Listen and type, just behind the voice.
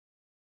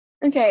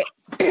Okay,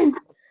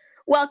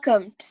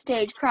 welcome to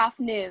Stagecraft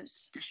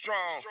News. Be strong.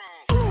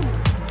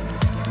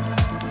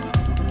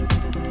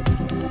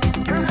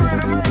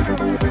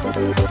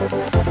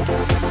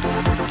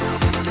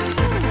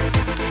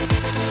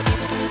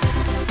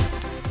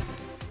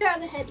 Here are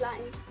the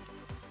headlines.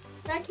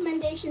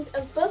 Recommendations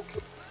of books,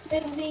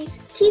 movies,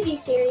 TV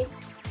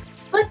series.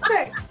 But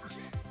first,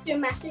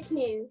 dramatic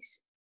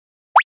news.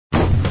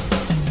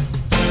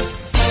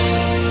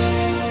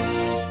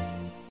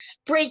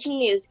 Breaking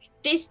news.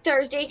 This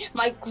Thursday,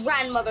 my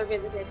grandmother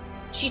visited.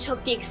 She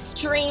took the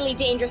extremely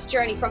dangerous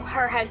journey from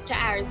her house to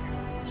ours.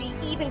 She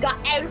even got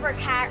out of her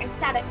car and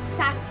sat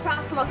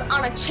across from us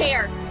on a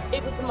chair.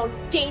 It was the most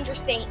dangerous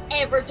thing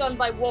ever done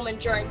by a woman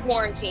during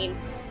quarantine.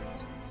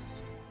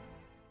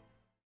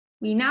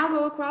 We now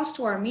go across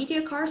to our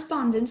media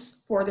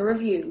correspondents for the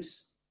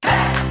reviews. My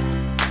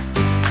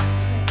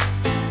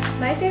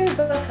favourite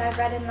book I've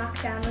read in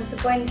lockdown was The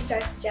Boy in the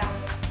Striped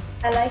Pyjamas.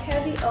 I like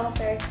how the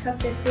author took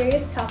this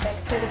serious topic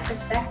through the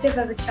perspective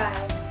of a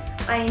child.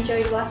 I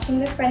enjoyed watching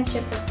the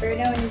friendship of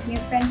Bruno and his new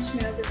French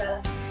meal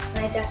develop, and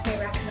I definitely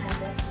recommend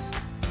it.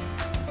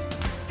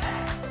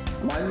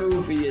 My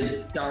movie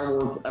is Star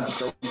Wars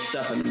Episode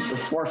 7, The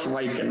Force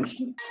Awakens.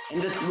 In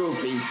this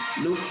movie,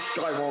 Luke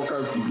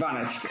Skywalker has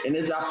vanished. In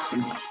his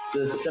absence,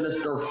 the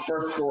sinister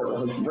First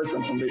Order has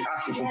risen from the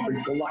ashes of the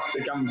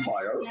Galactic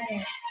Empire.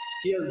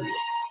 He is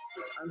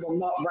and will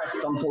not rest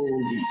until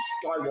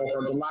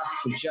Skywalker, the last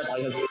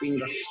Jedi, has been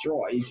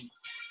destroyed.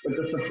 With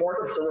the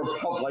support of the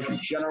Republic,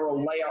 General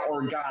Leia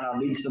Organa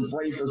leads a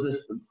brave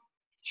resistance.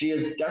 She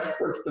is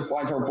desperate to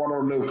find her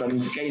brother Luke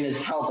and gain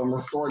his help in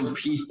restoring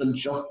peace and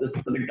justice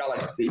to the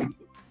galaxy.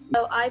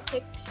 So I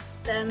picked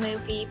the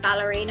movie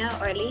Ballerina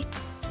or Leap.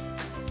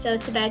 So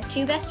it's about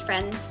two best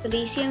friends,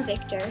 Felicia and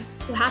Victor,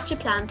 who hatch a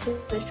plan to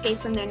escape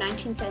from their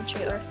 19th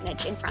century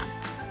orphanage in France.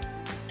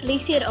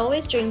 Felicia had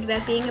always dreamed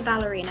about being a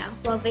ballerina,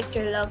 while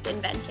Victor loved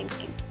inventing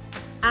things.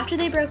 After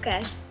they broke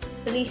out,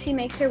 Felicia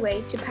makes her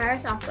way to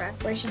Paris Opera,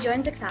 where she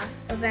joins a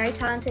class of very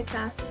talented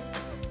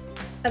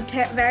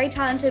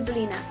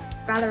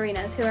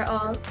ballerinas who are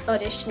all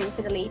auditioning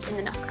for the lead in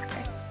The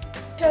Nutcracker.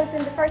 Chosen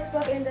the first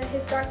book in the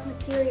Historic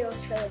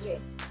Materials trilogy.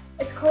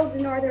 It's called The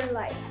Northern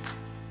Lights.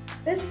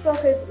 This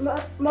book is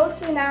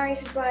mostly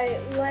narrated by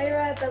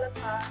Lyra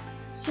Bellepa.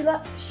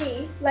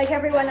 She, like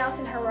everyone else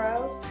in her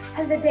world,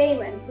 has a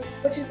daemon,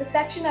 which is a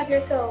section of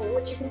your soul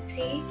which you can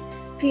see,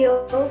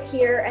 feel,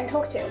 hear, and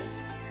talk to.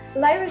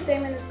 Lyra's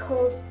daemon is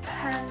called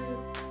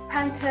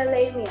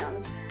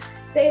Pantaleimon.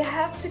 They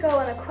have to go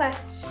on a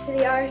quest to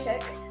the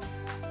Arctic,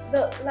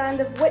 the land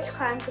of witch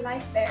clans and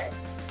ice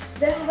bears.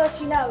 Little does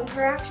she know,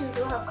 her actions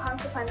will have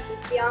consequences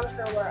beyond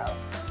her world.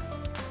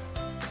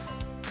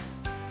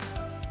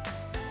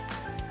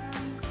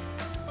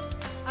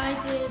 I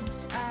did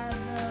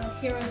the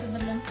Heroes of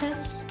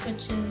Olympus,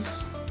 which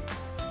is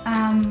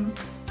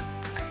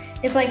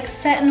it's like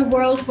set in a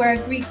world where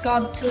Greek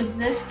gods still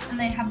exist and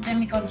they have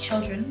demigod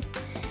children.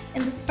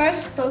 In the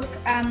first book,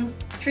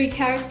 three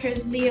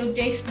characters, Leo,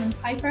 Jason, and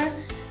Piper,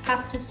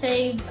 have to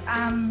save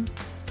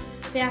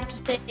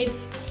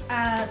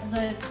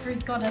the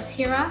Greek goddess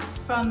Hera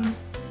from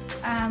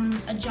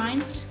a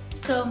giant.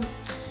 So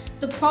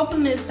the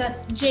problem is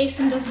that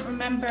Jason doesn't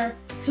remember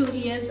who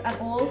he is at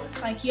all.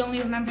 Like, he only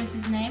remembers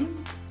his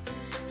name.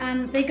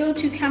 And they go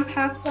to Camp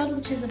Half-Blood,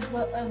 which is a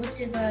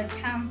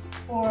camp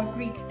for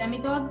Greek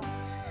demigods.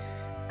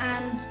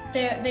 And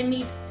they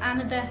meet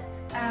Annabeth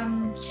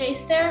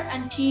Chase there,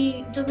 and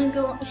she doesn't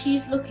go.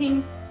 She's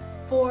looking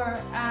for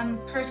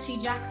Percy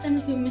Jackson,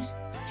 who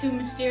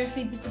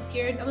mysteriously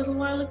disappeared a little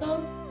while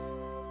ago.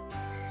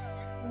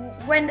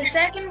 When the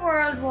Second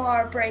World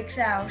War breaks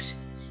out,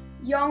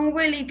 young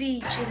Willie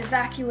Beach is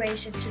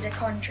evacuated to the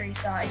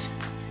countryside.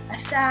 A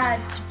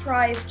sad,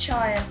 deprived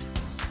child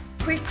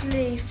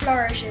quickly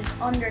flourishes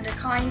under the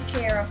kind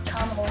care of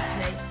Tom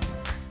Oakley.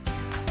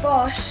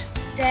 But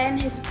then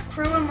his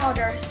cruel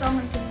mother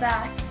summons him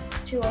back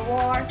to a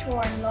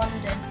war-torn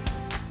London.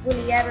 Will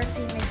he ever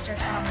see Mr.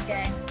 Tom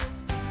again?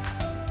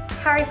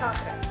 Harry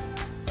Potter.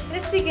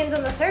 This begins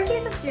on the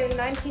 30th of June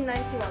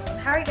 1991 when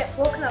Harry gets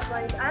woken up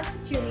by his Aunt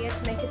Petunia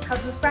to make his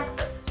cousin's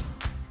breakfast.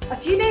 A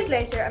few days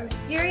later, a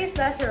mysterious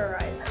letter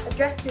arrives,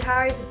 addressed to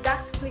Harry's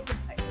exact sleeping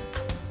place.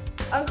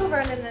 Uncle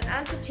Vernon and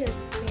Aunt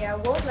Petunia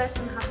won't let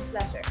him have his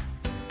letter.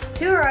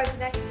 Two arrive the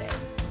next day,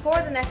 before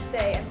the next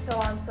day, and so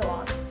on, so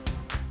on.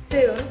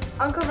 Soon,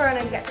 Uncle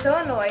Vernon gets so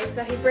annoyed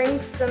that he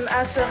brings them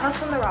out to a hut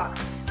on the rock,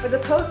 where the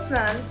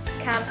postman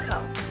can't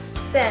come.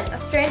 Then, a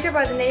stranger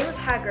by the name of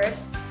Hagrid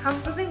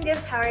comes and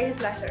gives Harry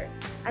his letter,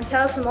 and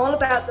tells him all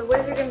about the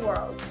wizarding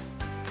world.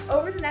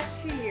 Over the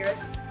next few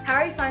years,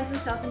 Harry finds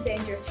himself in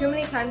danger too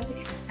many times to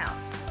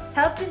count,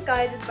 helped and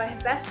guided by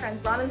his best friends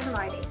Ron and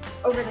Hermione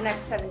over the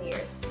next 7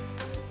 years.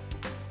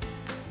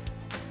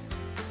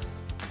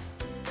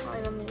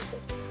 I'm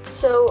amazing.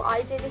 So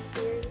I did a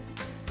series.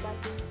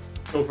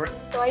 Go for it.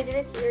 So I did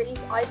a series.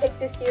 I picked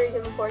this series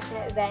of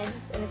unfortunate events,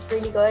 and it's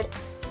really good.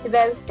 It's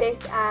about I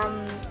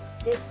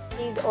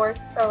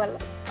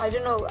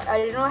don't know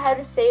how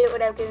to say it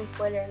without giving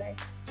spoiler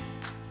alerts.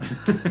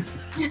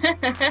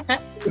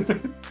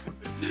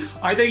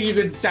 I think you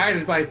could start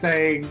it by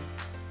saying,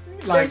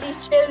 like, There's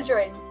these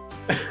children.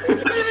 I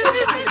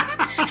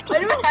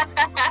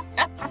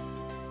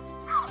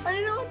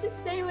don't know what to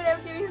say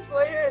without giving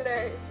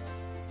spoiler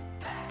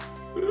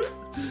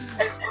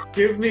alerts.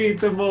 give me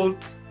the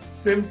most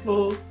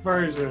simple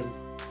version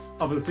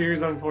of a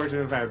series of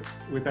unfortunate events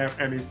without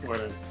any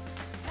spoilers.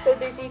 So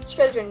there's these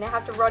children, they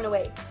have to run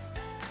away.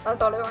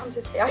 That's all I want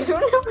to say. I don't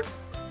know.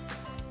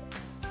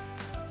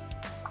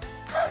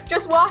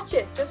 Just watch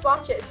it. Just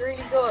watch it. It's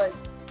really good.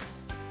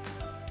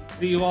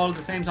 See you all at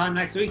the same time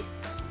next week.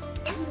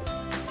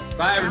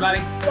 Bye, everybody.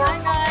 Bye,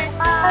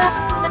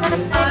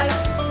 guys.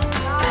 Bye.